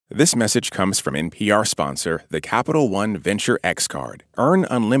This message comes from NPR sponsor, the Capital One Venture X Card. Earn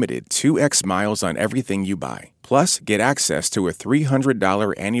unlimited 2x miles on everything you buy. Plus, get access to a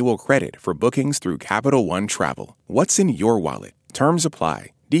 $300 annual credit for bookings through Capital One Travel. What's in your wallet? Terms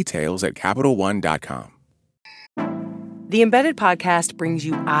apply. Details at CapitalOne.com. The Embedded podcast brings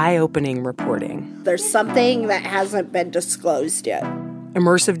you eye-opening reporting. There's something that hasn't been disclosed yet.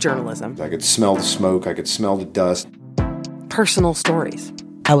 Immersive journalism. I could smell the smoke. I could smell the dust. Personal stories.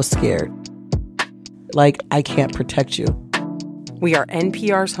 I was scared. Like, I can't protect you. We are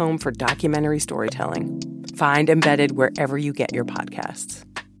NPR's home for documentary storytelling. Find Embedded wherever you get your podcasts.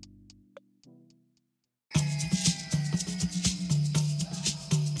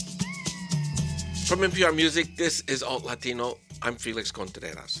 From NPR Music, this is Alt Latino. I'm Felix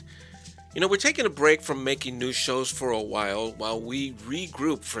Contreras. We're taking a break from making new shows for a while we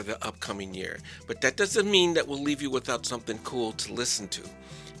regroup for the upcoming year. But that doesn't mean that we'll leave you without something cool to listen to.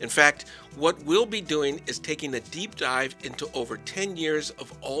 In fact, what we'll be doing is taking a deep dive into over 10 years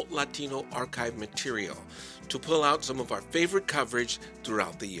of Alt Latino archive material to pull out some of our favorite coverage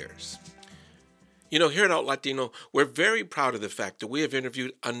throughout the years. Here at Alt Latino, we're very proud of the fact that we have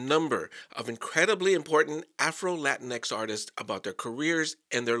interviewed a number of incredibly important Afro-Latinx artists about their careers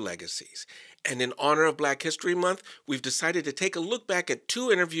and their legacies. And in honor of Black History Month, we've decided to take a look back at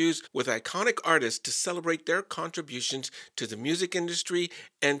 2 interviews with iconic artists to celebrate their contributions to the music industry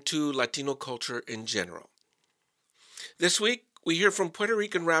and to Latino culture in general. This week, we hear from Puerto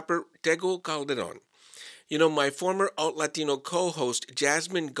Rican rapper Tego Calderon. My former Alt Latino co-host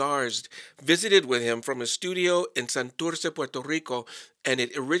Jasmine Garsd visited with him from a studio in Santurce, Puerto Rico, and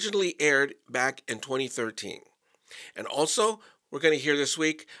it originally aired back in 2013. And also, we're going to hear this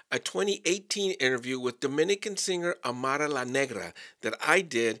week a 2018 interview with Dominican singer Amara La Negra that I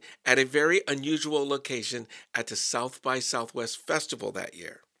did at a very unusual location at the South by Southwest Festival that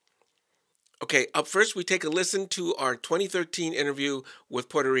year. Okay, up first, we take a listen to our 2013 interview with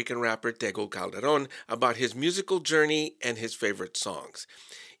Puerto Rican rapper Tego Calderon about his musical journey and his favorite songs.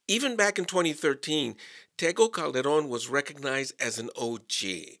 Even back in 2013, Tego Calderon was recognized as an OG,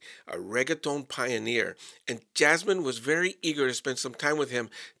 a reggaeton pioneer, and Jasmine was very eager to spend some time with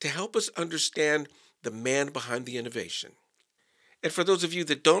him to help us understand the man behind the innovation. And for those of you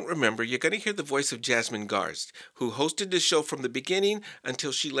that don't remember, you're going to hear the voice of Jasmine Garsd, who hosted the show from the beginning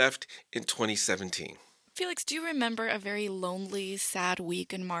until she left in 2017. Felix, do you remember a very lonely, sad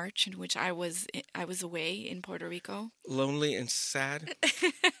week in March in which I was away in Puerto Rico? Lonely and sad?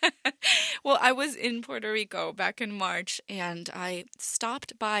 Well, I was in Puerto Rico back in March, and I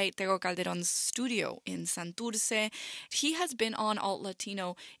stopped by Tego Calderon's studio in Santurce. He has been on Alt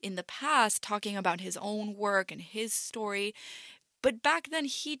Latino in the past talking about his own work and his story. But back then,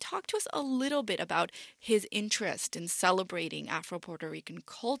 he talked to us a little bit about his interest in celebrating Afro-Puerto Rican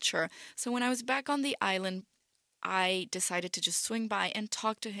culture. So when I was back on the island, I decided to just swing by and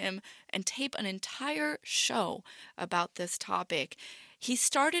talk to him and tape an entire show about this topic. He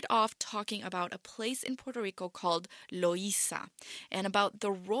started off talking about a place in Puerto Rico called Loíza and about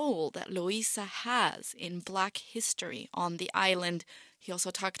the role that Loíza has in Black history on the island. He also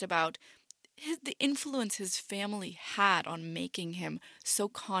talked about the influence his family had on making him so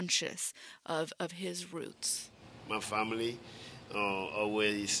conscious of his roots. My family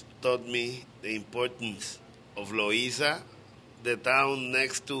always taught me the importance of Loíza, the town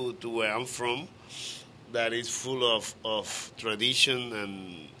next to where I'm from, that is full of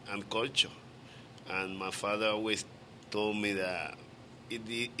tradition and culture. And my father always told me that it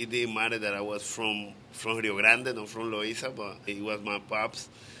didn't matter that I was from Rio Grande, not from Loíza, but it was my pops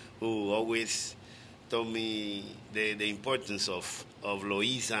who always told me the importance of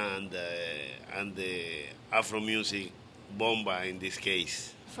Loíza and the Afro music, bomba in this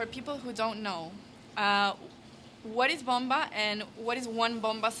case. For people who don't know, what is bomba and what is one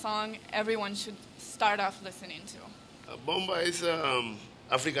bomba song everyone should start off listening to? Bomba is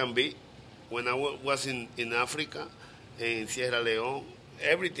African beat. When I was in Africa, in Sierra Leone,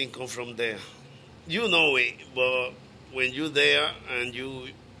 everything comes from there. You know it, but when you're there and you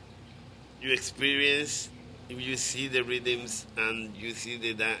experience, you see the rhythms and you see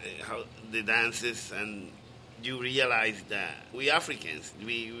the dances, and you realize that we Africans,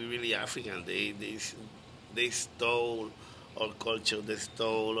 we really African. They stole our culture, they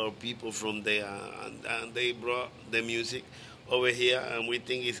stole our people from there, and they brought the music over here, and we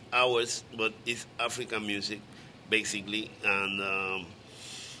think it's ours, but it's African music, basically, and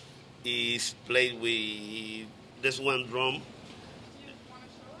it's played with this one drum.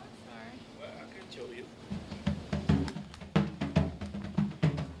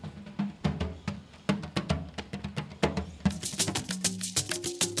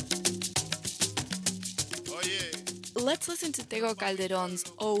 Let's listen to Tego Calderon's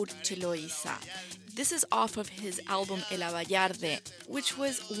Ode to Loíza. This is off of his album El Abayarde, which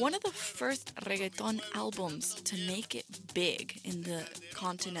was one of the first reggaeton albums to make it big in the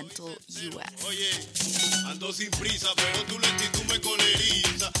continental U.S. Oye, ando sin prisa, pero tu lentitud me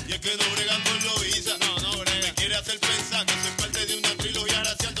coleriza. Y es que no bregan con Loíza. No brega. Me quiere hacer pensar que soy parte de una trilogía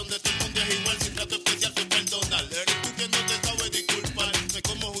racial donde todo el mundo es igual, sin trato especial, sin personal. Eres tú quien no te sabes disculpar. No sé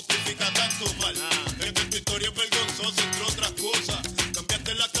cómo justifica tanto mal. Es que tu historia es vergonzosa, entre otras cosas.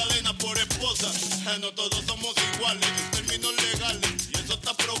 Cambiaste la cadena por esposa. No todos somos iguales en términos legales. Y eso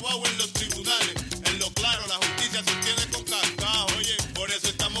está probado en los tribunales. En lo claro, la justicia se obtiene con cascajo. Oye, por eso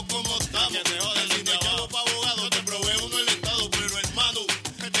estamos como estamos. Que te joden, si no hay chavo pa' abogado, te provee uno el Estado. Pero hermano,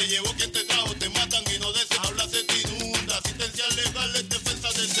 te llevó quien te trajo, te matan y no deseas. Habla, se te inunda. Asistencia legal es defensa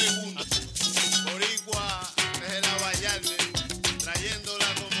de segunda. Boricua, desde la Vallarde,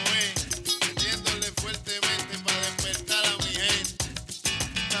 trayéndola como es, metiéndole fuertemente para despertar a mi gente.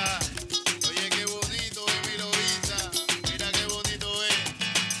 Oye, qué bonito es mi Loíza, mira qué bonito es.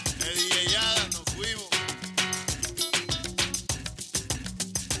 El DJ Yada, nos fuimos.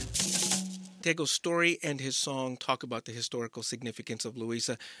 Tego's story and his song talk about the historical significance of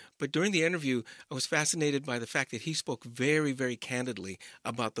Loíza, but during the interview, I was fascinated by the fact that he spoke very, very candidly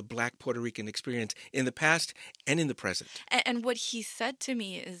about the Black Puerto Rican experience in the past and in the present. And what he said to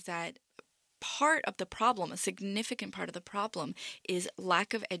me is that part of the problem, a significant part of the problem, is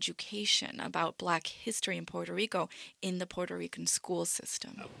lack of education about Black history in Puerto Rico in the Puerto Rican school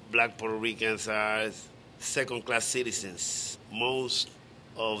system. Black Puerto Ricans are second-class citizens. Most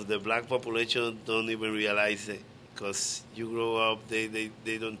of the Black population don't even realize it because you grow up, they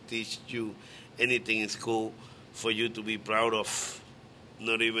don't teach you anything in school for you to be proud of,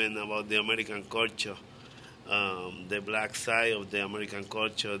 not even about the American culture. The Black side of the American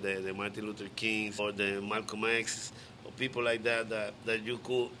culture, the Martin Luther King or the Malcolm X, or people like that you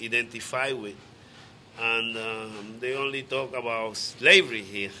could identify with. And they only talk about slavery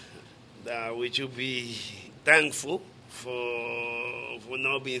here, that we should be thankful for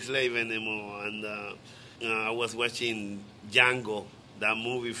not being slave anymore. And I was watching Django, that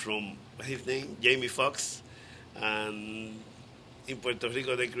movie from, what's his name, Jamie Foxx. And in Puerto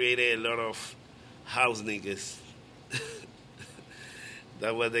Rico, they created a lot of house niggas.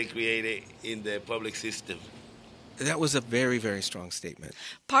 That's what they created in the public system. That was a very, very strong statement.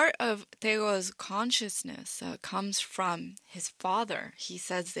 Part of Tego's consciousness comes from his father. He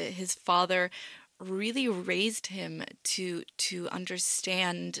says that his father really raised him to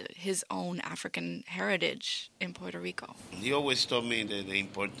understand his own African heritage in Puerto Rico. He always taught me the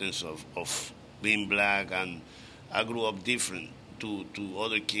importance of being Black, and I grew up different to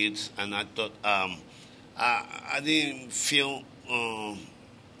other kids, and I thought I didn't feel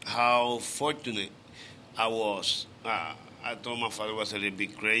how fortunate I was. I thought my father was a little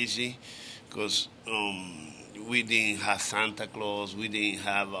bit crazy because we didn't have Santa Claus, we didn't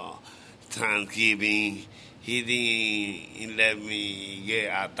have Thanksgiving. He didn't let me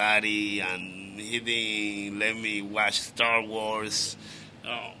get Atari, and he didn't let me watch Star Wars,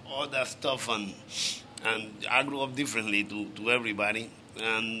 all that stuff. And I grew up differently to everybody.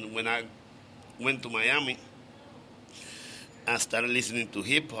 And when I went to Miami, I started listening to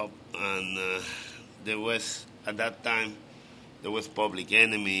hip-hop, and there was, at that time, there was Public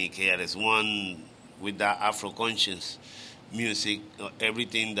Enemy, KRS-One, with that Afro-conscious music.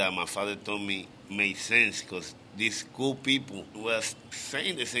 Everything that my father told me made sense, because these cool people was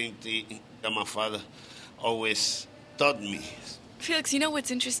saying the same thing that my father always taught me. Felix, you know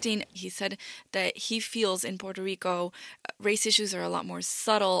what's interesting? He said that he feels in Puerto Rico race issues are a lot more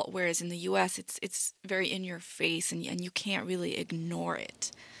subtle, whereas in the U.S. it's very in your face, and you can't really ignore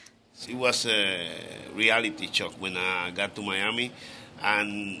it. It was a reality shock when I got to Miami,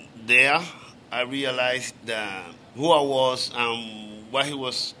 and there I realized that who I was and what he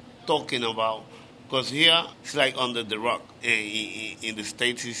was talking about. Because here, it's like under the rock. In the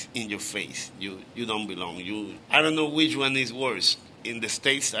States, it's in your face. You don't belong. I don't know which one is worse. In the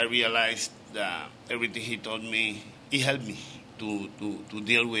States, I realized that everything he taught me, it helped me to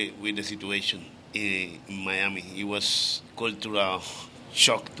deal with the situation in Miami. It was cultural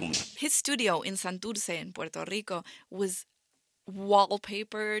shock to me. His studio in Santurce in Puerto Rico was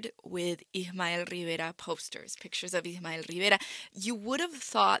wallpapered with Ismael Rivera posters, pictures of Ismael Rivera. You would have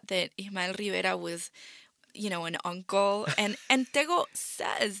thought that Ismael Rivera was, an uncle. And Tego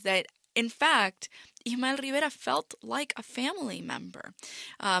says that, in fact, Ismael Rivera felt like a family member,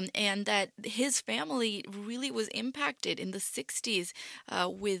 and that his family really was impacted in the 60s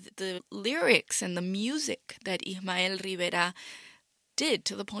with the lyrics and the music that Ismael Rivera did,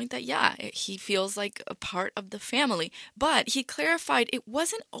 to the point that, he feels like a part of the family. But he clarified it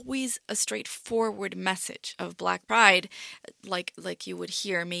wasn't always a straightforward message of Black pride, like you would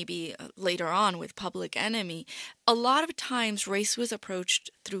hear maybe later on with Public Enemy. A lot of times, race was approached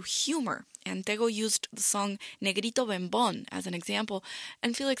through humor. And Tego used the song Negrito Bembón as an example.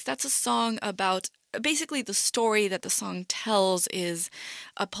 And Felix, that's a song about, basically the story that the song tells is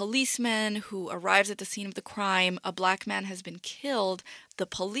a policeman who arrives at the scene of the crime. A Black man has been killed. The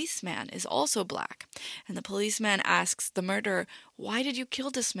policeman is also Black. And the policeman asks the murderer, "Why did you kill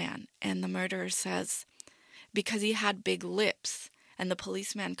this man?" And the murderer says, "Because he had big lips." And the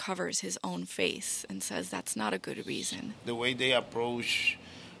policeman covers his own face and says that's not a good reason. The way they approach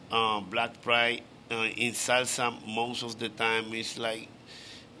Black pride in salsa most of the time is like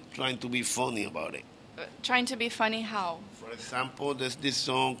trying to be funny about it. Trying to be funny how? For example, there's this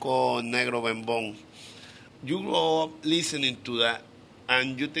song called Negro Bembón. You grow up listening to that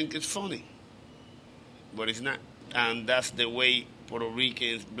and you think it's funny, but it's not. And that's the way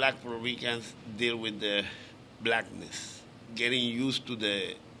Black Puerto Ricans deal with the blackness, getting used to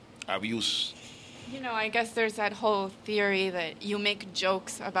the abuse. I guess there's that whole theory that you make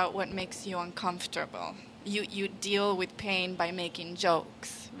jokes about what makes you uncomfortable. You deal with pain by making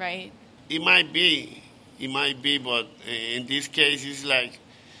jokes, right? It might be, but in this case, it's like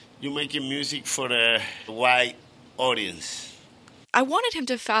you're making music for a white audience. I wanted him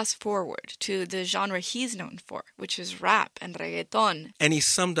to fast forward to the genre he's known for, which is rap and reggaeton. And he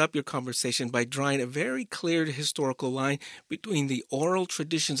summed up your conversation by drawing a very clear historical line between the oral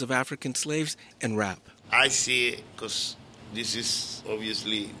traditions of African slaves and rap. I see it because this is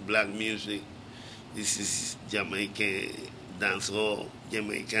obviously Black music. This is Jamaican dancehall,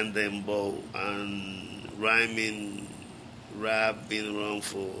 Jamaican dembow, and rhyming rap been around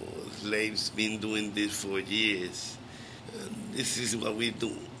for slaves, been doing this for years. And this is what we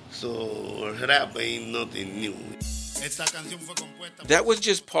do. So rap ain't nothing new. That was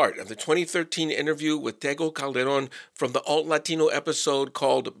just part of the 2013 interview with Tego Calderon from the Alt Latino episode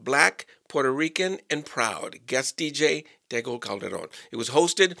called Black, Puerto Rican, and Proud. Guest DJ Tego Calderon. It was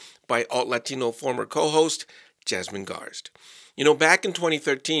hosted by Alt Latino former co-host Jasmine Garst. Back in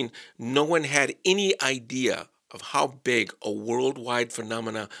 2013, no one had any idea of how big a worldwide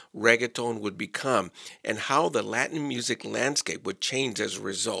phenomena reggaeton would become and how the Latin music landscape would change as a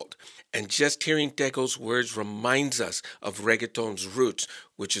result. And just hearing Tego's words reminds us of reggaeton's roots,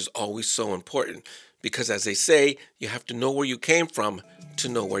 which is always so important. Because as they say, you have to know where you came from to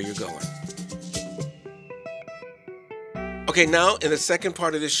know where you're going. Okay, now in the second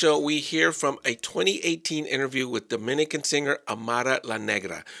part of the show, we hear from a 2018 interview with Dominican singer Amara La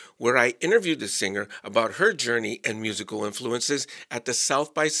Negra, where I interviewed the singer about her journey and musical influences at the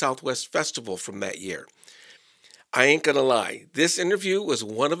South by Southwest Festival from that year. I ain't gonna lie, this interview was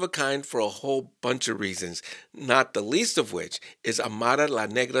one of a kind for a whole bunch of reasons, not the least of which is Amara La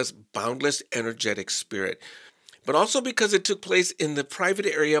Negra's boundless, energetic spirit. But also because it took place in the private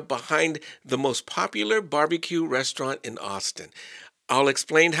area behind the most popular barbecue restaurant in Austin. I'll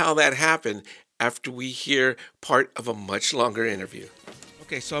explain how that happened after we hear part of a much longer interview.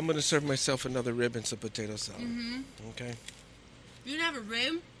 Okay, so I'm going to serve myself another rib and some potato salad. Mm-hmm. Okay? You don't have a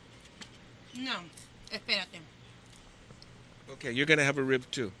rib? No. Espérate. Okay, you're going to have a rib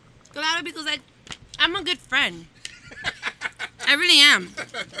too. Claro, because I'm a good friend. I really am.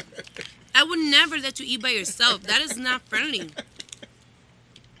 I would never let you eat by yourself. That is not friendly.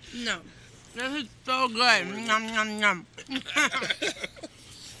 No. This is so good. Yum, yum, yum.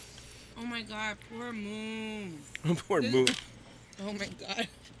 Oh, my God. Poor Moon. Poor Moon. Oh, my God.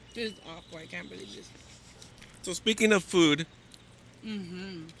 This is awful. I can't believe this. So speaking of food,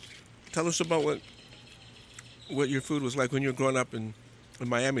 Mm-hmm. tell us about what your food was like when you were growing up in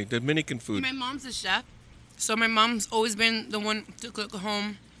Miami, Dominican food. My mom's a chef, so my mom's always been the one to cook at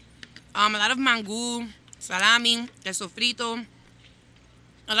home. A lot of mangú, salami, queso frito,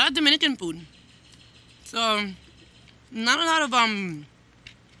 a lot of Dominican food. So, not a lot of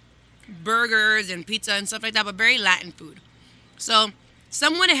burgers and pizza and stuff like that, but very Latin food. So,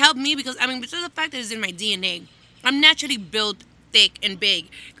 somewhat it helped me because of the fact that it's in my DNA. I'm naturally built thick and big.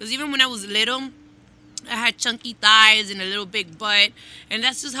 Because even when I was little, I had chunky thighs and a little big butt. And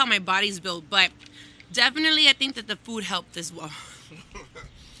that's just how my body's built. But definitely, I think that the food helped as well.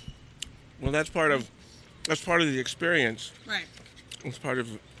 Well, that's part of the experience. Right. It's part of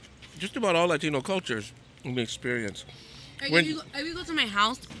just about all Latino cultures in the experience. If you go to my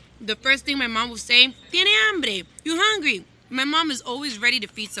house, the first thing my mom will say, "Tiene hambre? You hungry?" My mom is always ready to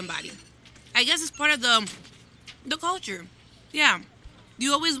feed somebody. I guess it's part of the culture. Yeah.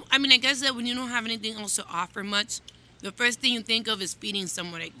 You always, I guess that when you don't have anything else to offer much, the first thing you think of is feeding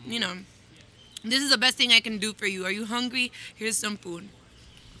someone. Like, you know, this is the best thing I can do for you. Are you hungry? Here's some food.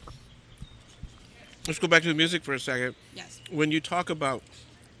 Let's go back to the music for a second. Yes. When you talk about,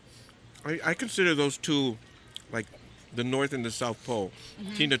 I consider those two, like the North and the South Pole,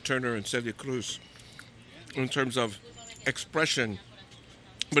 Tina Turner and Celia Cruz, in terms of expression.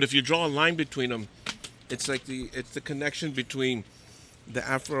 But if you draw a line between them, it's like it's the connection between the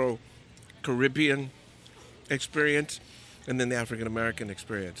Afro-Caribbean experience and then the African-American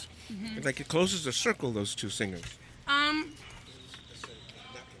experience. It's like it closes the circle, those two singers.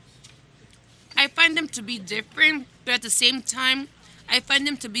 I find them to be different, but at the same time, I find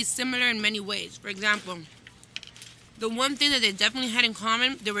them to be similar in many ways. For example, the one thing that they definitely had in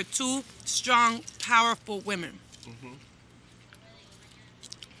common, they were two strong, powerful women.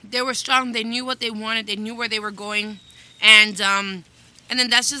 They were strong. They knew what they wanted. They knew where they were going, and then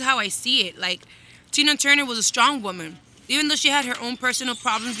that's just how I see it. Like, Tina Turner was a strong woman, even though she had her own personal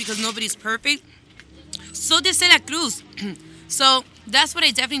problems because nobody's perfect. So did Celia Cruz. So that's what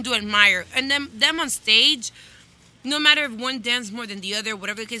I definitely do admire. And them on stage, no matter if one danced more than the other,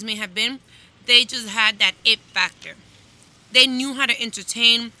 whatever the case may have been, they just had that it factor. They knew how to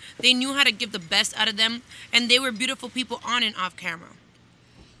entertain. They knew how to give the best out of them. And they were beautiful people on and off camera.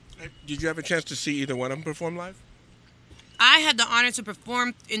 Did you have a chance to see either one of them perform live? I had the honor to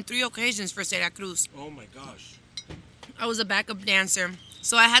perform in 3 occasions for Celia Cruz. Oh my gosh. I was a backup dancer.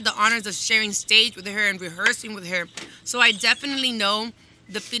 So I had the honors of sharing stage with her and rehearsing with her. So I definitely know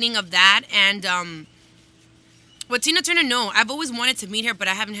the feeling of that. And with Tina Turner, no. I've always wanted to meet her, but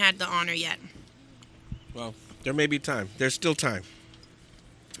I haven't had the honor yet. Well, there may be time. There's still time.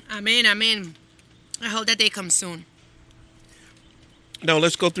 Amen, amen. I hope that day comes soon. Now,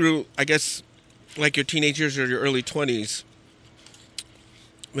 let's go through, I guess, like your teenage years or your early 20s.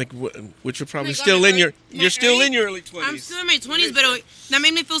 Like, which are probably still in your... You're still in your early 20s. I'm still in my 20s, but that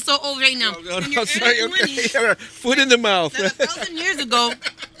made me feel so old right now. No, sorry. Okay. Foot in the mouth. Like 1,000 years ago.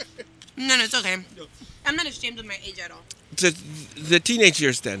 No, it's okay. I'm not ashamed of my age at all. The teenage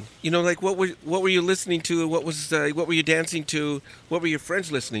years then. You know, like, what were you listening to? What were you dancing to? What were your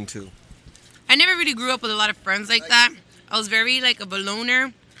friends listening to? I never really grew up with a lot of friends like that. I was very, like, of a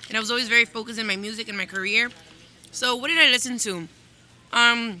loner, and I was always very focused in my music and my career. So what did I listen to?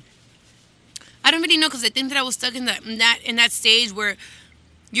 I don't really know, because I think that I was stuck in that stage where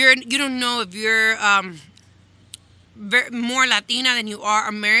you don't know if you're more Latina than you are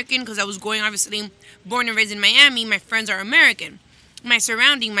American, because I was obviously born and raised in Miami. My friends are American. My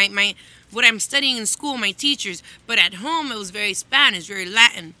surrounding, my what I'm studying in school, my teachers. But at home, it was very Spanish, very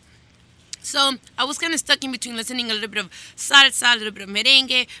Latin. So I was kind of stuck in between listening a little bit of salsa, a little bit of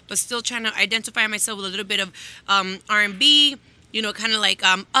merengue, but still trying to identify myself with a little bit of R&B, you know, kind of like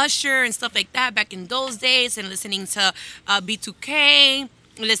Usher and stuff like that back in those days, and listening to B2K,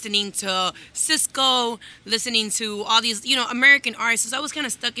 listening to Cisco, listening to all these, you know, American artists. So I was kind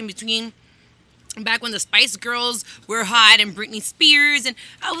of stuck in between back when the Spice Girls were hot and Britney Spears, and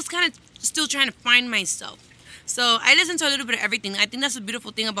I was kind of still trying to find myself. So I listen to a little bit of everything. I think that's the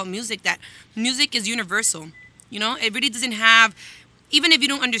beautiful thing about music, that music is universal. You know, it really doesn't have, even if you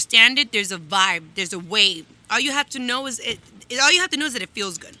don't understand it, there's a vibe, there's a wave. All you have to know is that it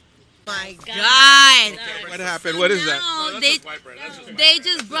feels good. My God. What happened? What is that? No, they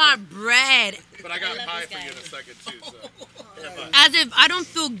just brought bread. But I got pie for you in a second, too. So. As if I don't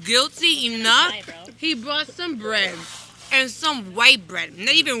feel guilty enough, he brought some bread and some white bread,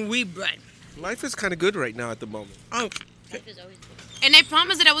 not even wheat bread. Life is kind of good right now at the moment. Oh. And I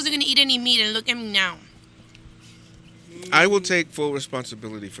promised that I wasn't going to eat any meat, and look at me now. I will take full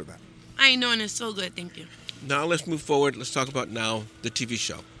responsibility for that. I know, and it's so good. Thank you. Now let's move forward. Let's talk about now the TV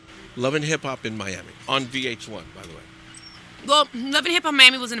show, Love and Hip Hop in Miami, on VH1, by the way. Well, Love and Hip Hop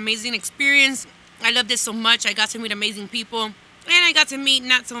Miami was an amazing experience. I loved it so much. I got to meet amazing people, and I got to meet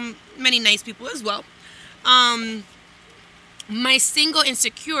not so many nice people as well. My single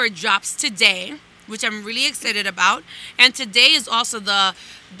Insecure drops today, which I'm really excited about. And today is also the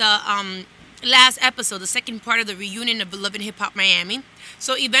last episode, the second part of the reunion of Love and Hip Hop Miami.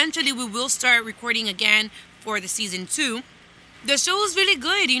 So eventually we will start recording again for the season 2. The show is really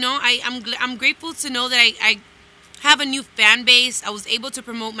good, you know. I'm grateful to know that I have a new fan base. I was able to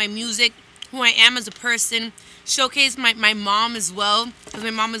promote my music, who I am as a person, showcase my mom as well, because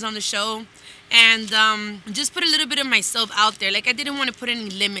my mom is on the show. And just put a little bit of myself out there. Like, I didn't want to put any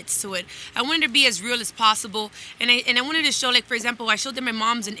limits to it. I wanted to be as real as possible. And I wanted to show, like, for example, I showed that my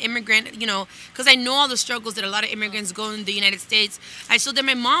mom's an immigrant, you know, because I know all the struggles that a lot of immigrants go in the United States. I showed that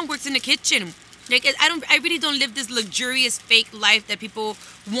my mom works in the kitchen. Like, I really don't live this luxurious fake life that people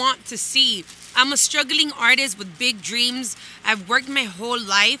want to see. I'm a struggling artist with big dreams. I've worked my whole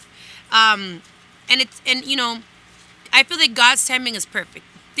life. And I feel like God's timing is perfect.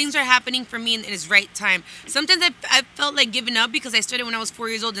 Things are happening for me in its right time. Sometimes I felt like giving up because I started when I was 4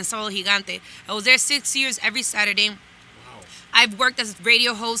 years old in Sábado Gigante. I was there 6 years every Saturday. Wow. I've worked as a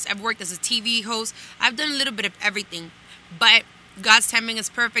radio host. I've worked as a TV host. I've done a little bit of everything. But God's timing is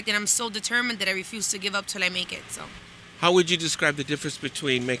perfect, and I'm so determined that I refuse to give up till I make it. So, how would you describe the difference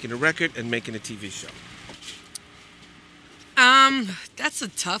between making a record and making a TV show? That's a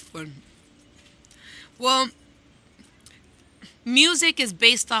tough one. Well, music is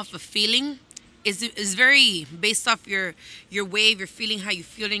based off of feeling. Is very based off your wave, your feeling, how you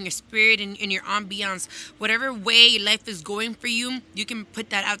feel in your spirit and in your ambiance. Whatever way life is going for you, you can put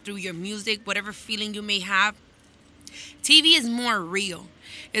that out through your music, whatever feeling you may have. TV is more real.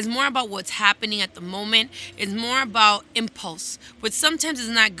 It's more about what's happening at the moment. It's more about impulse, which sometimes is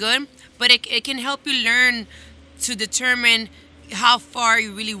not good, but it can help you learn to determine how far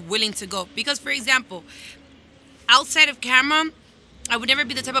you're really willing to go. Because, for example, outside of camera, I would never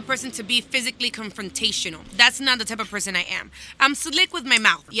be the type of person to be physically confrontational. That's not the type of person I am. I'm slick with my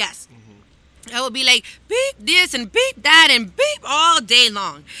mouth, yes. Mm-hmm. I will be like, beep this and beep that and beep all day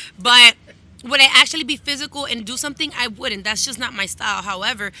long. But would I actually be physical and do something? I wouldn't. That's just not my style.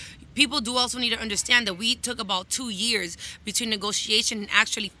 However, people do also need to understand that we took about 2 years between negotiation and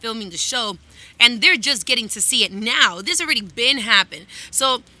actually filming the show. And they're just getting to see it now. This already been happened.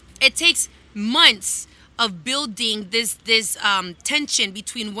 So it takes months of building this tension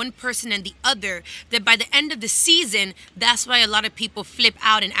between one person and the other, that by the end of the season, that's why a lot of people flip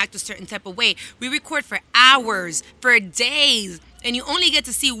out and act a certain type of way. We record for hours, for days, and you only get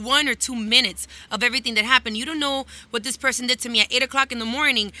to see 1 or 2 minutes of everything that happened. You don't know what this person did to me at 8 o'clock in the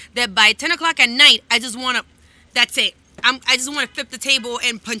morning, that by 10 o'clock at night, I just want to, that's it. I just want to flip the table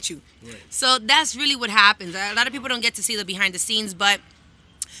and punch you. Right. So that's really what happens. A lot of people don't get to see the behind the scenes, but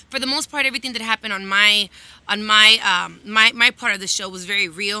for the most part, everything that happened on my part of the show was very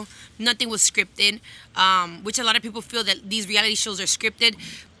real. Nothing was scripted, which a lot of people feel that these reality shows are scripted.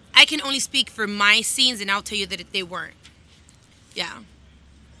 I can only speak for my scenes, and I'll tell you that they weren't. Yeah.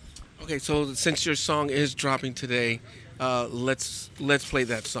 Okay, so since your song is dropping today, let's play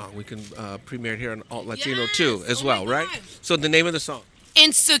that song. We can premiere it here on Alt Latino too, as well, right? So the name of the song?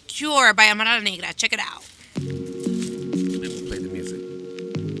 Insecure by Amara Negra. Check it out. Play the music.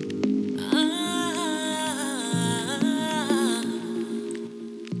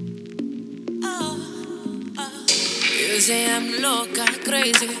 You say I'm loca,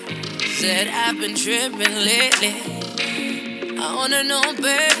 crazy. Said I've been tripping lately. I wanna know,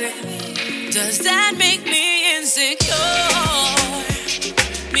 baby, does that make me insecure?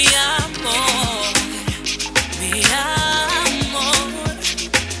 Mi amor, mi amor.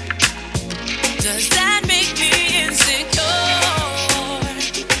 Does that make me insecure?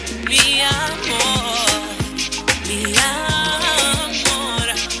 Mi amor, mi amor.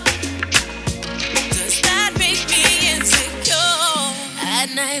 Does that make me insecure?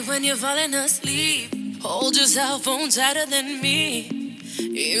 At night when you're falling asleep, hold your cell phone tighter than me.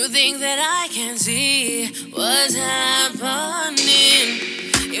 You think that I can see what's happening.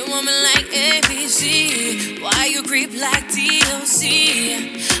 You want me like ABC. Why you creep like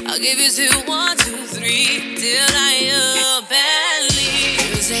TLC? I'll give you 2, 1, 2, 3 till I up and leave.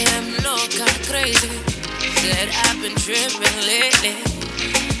 You say I'm loca, crazy. Said I've been tripping lately.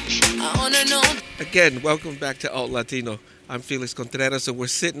 I wanna know. Again, welcome back to Alt Latino. I'm Felix Contreras, and we're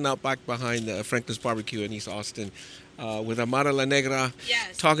sitting out back behind Franklin's Barbecue in East Austin with Amara La Negra,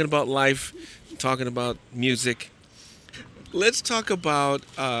 talking about life, talking about music. Let's talk about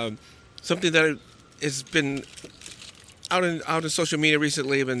something that has been out in social media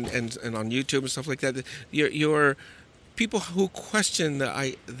recently and on YouTube and stuff like that. Your people who question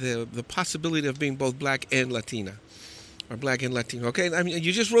the possibility of being both black and Latina, or black and Latino. Okay, I mean,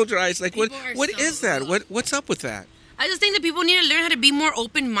 you just rolled your eyes like, what is that? What's up with that? I just think that people need to learn how to be more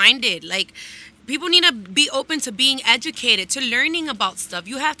open-minded. Like, people need to be open to being educated, to learning about stuff.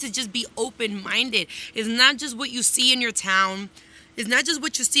 You have to just be open-minded. It's not just what you see in your town. It's not just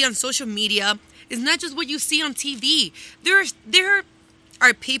what you see on social media. It's not just what you see on TV. There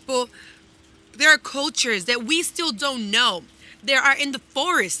are people, there are cultures that we still don't know. They are in the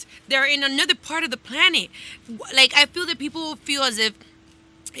forest. They're in another part of the planet. Like, I feel that people feel as if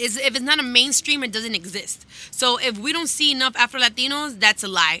it's not a mainstream, it doesn't exist. So if we don't see enough Afro-Latinos, that's a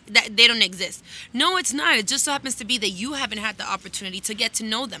lie. That they don't exist. No, it's not. It just so happens to be that you haven't had the opportunity to get to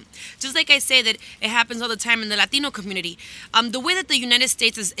know them. Just like I say that it happens all the time in the Latino community. The way that the United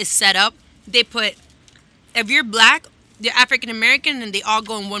States is set up, they put, if you're black, you're African American, and they all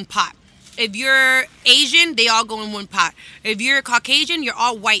go in one pot. If you're Asian, they all go in one pot. If you're Caucasian, you're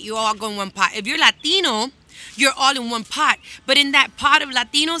all white. You all go in one pot. If you're Latino, you're all in one pot. But in that pot of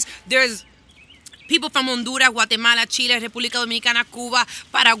Latinos, there's people from Honduras, Guatemala, Chile, República Dominicana, Cuba,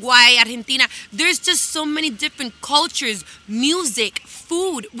 Paraguay, Argentina. There's just so many different cultures, music,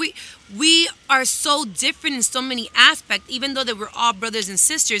 food. We are so different in so many aspects, even though that we're all brothers and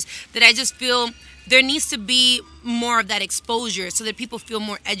sisters, that I just feel there needs to be more of that exposure so that people feel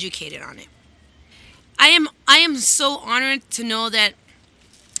more educated on it. I am so honored to know that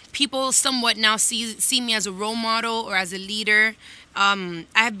people somewhat now see me as a role model or as a leader. I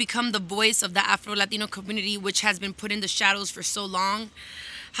have become the voice of the Afro-Latino community, which has been put in the shadows for so long.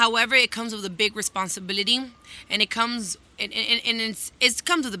 However, it comes with a big responsibility, and it comes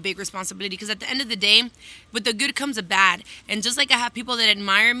with a big responsibility because at the end of the day, with the good comes the bad. And just like I have people that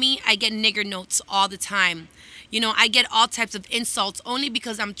admire me, I get nigger notes all the time. You know, I get all types of insults only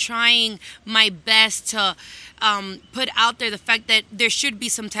because I'm trying my best to put out there the fact that there should be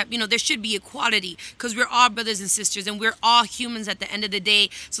there should be equality because we're all brothers and sisters and we're all humans at the end of the day.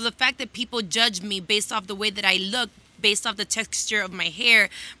 So the fact that people judge me based off the way that I look, based off the texture of my hair,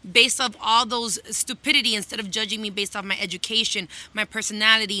 based off all those stupidity instead of judging me based off my education, my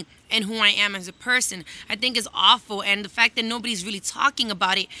personality, and who I am as a person, I think is awful. And the fact that nobody's really talking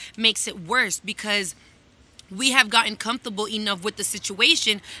about it makes it worse because we have gotten comfortable enough with the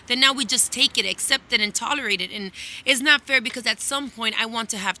situation that now we just take it, accept it, and tolerate it. And it's not fair because at some point I want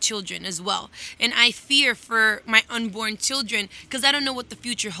to have children as well. And I fear for my unborn children because I don't know what the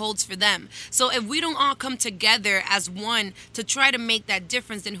future holds for them. So if we don't all come together as one to try to make that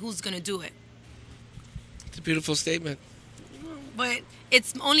difference, then who's going to do it? It's a beautiful statement. But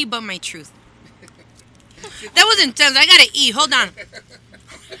it's only but my truth. That was intense. I got to eat. Hold on.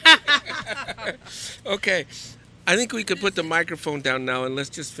 Okay, I think we could put the microphone down now and let's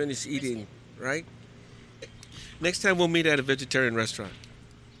just finish eating, right? Next time we'll meet at a vegetarian restaurant.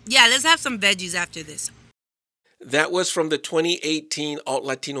 Yeah, let's have some veggies after this. That was from the 2018 Alt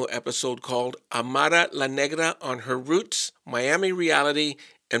Latino episode called Amara La Negra on Her Roots, Miami Reality,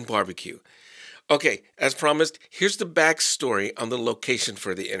 and Barbecue. Okay, as promised, here's the backstory on the location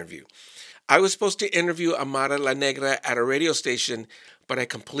for the interview. I was supposed to interview Amara La Negra at a radio station, but I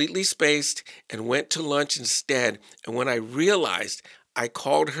completely spaced and went to lunch instead. And when I realized, I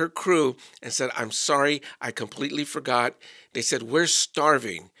called her crew and said, I'm sorry, I completely forgot. They said, we're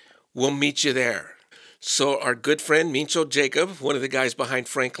starving. We'll meet you there. So our good friend Mincho Jacob, one of the guys behind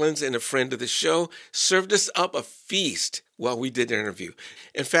Franklin's and a friend of the show, served us up a feast while we did the interview.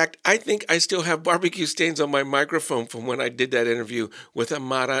 In fact, I think I still have barbecue stains on my microphone from when I did that interview with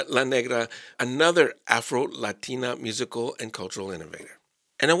Amara La Negra, another Afro-Latina musical and cultural innovator.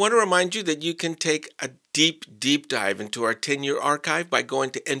 And I want to remind you that you can take a deep dive into our 10-year archive by going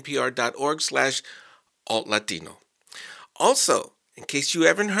to npr.org/altlatino. Also, in case you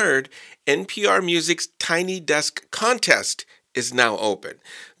haven't heard, NPR Music's Tiny Desk Contest is now open.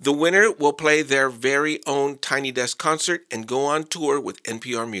 The winner will play their very own Tiny Desk concert and go on tour with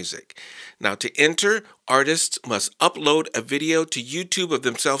NPR Music. Now, to enter, artists must upload a video to YouTube of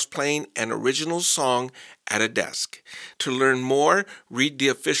themselves playing an original song at a desk. To learn more, read the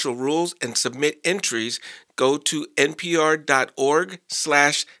official rules, and submit entries, go to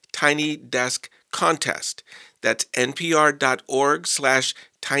npr.org/tinydeskcontest. That's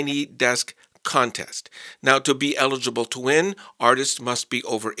npr.org/tinydeskcontest. Now, to be eligible to win, artists must be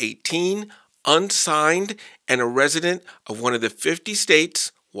over 18, unsigned, and a resident of one of the 50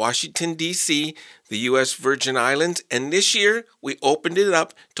 states, Washington, D.C., the U.S. Virgin Islands, and this year we opened it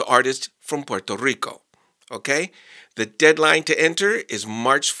up to artists from Puerto Rico. Okay? The deadline to enter is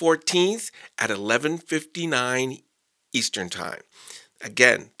March 14th at 11:59 Eastern Time.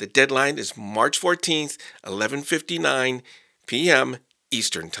 Again, the deadline is March 14th, 11:59 p.m.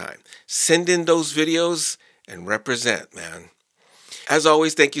 Eastern Time. Send in those videos and represent, man. As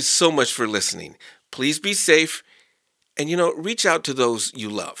always, thank you so much for listening. Please be safe and, reach out to those you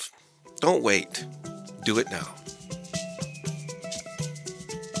love. Don't wait. Do it now.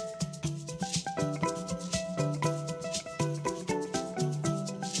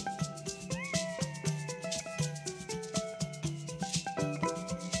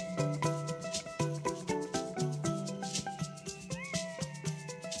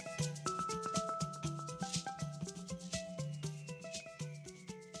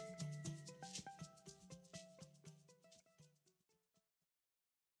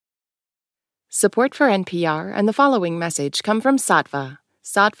 Support for NPR and the following message come from Sattva.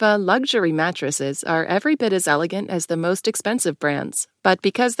 Sattva luxury mattresses are every bit as elegant as the most expensive brands, but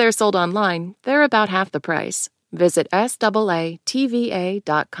because they're sold online, they're about half the price. Visit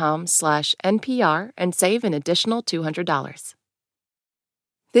SAATVA.com/NPR and save an additional $200.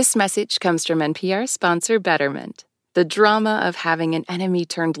 This message comes from NPR sponsor Betterment. The drama of having an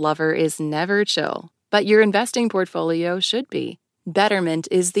enemy-turned-lover is never chill, but your investing portfolio should be. Betterment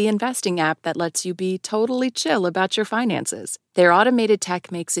is the investing app that lets you be totally chill about your finances. Their automated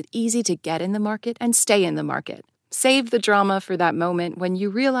tech makes it easy to get in the market and stay in the market. Save the drama for that moment when you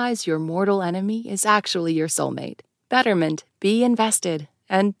realize your mortal enemy is actually your soulmate. Betterment, be invested,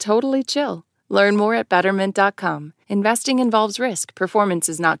 and totally chill. Learn more at Betterment.com. Investing involves risk. Performance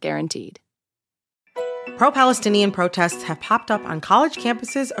is not guaranteed. Pro-Palestinian protests have popped up on college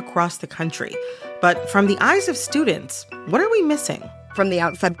campuses across the country. But from the eyes of students, what are we missing? From the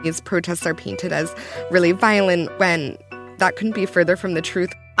outside, these protests are painted as really violent when that couldn't be further from the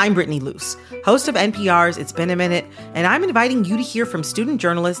truth. I'm Brittany Luce, host of NPR's It's Been a Minute, and I'm inviting you to hear from student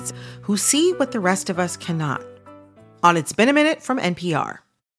journalists who see what the rest of us cannot. On It's Been a Minute from NPR.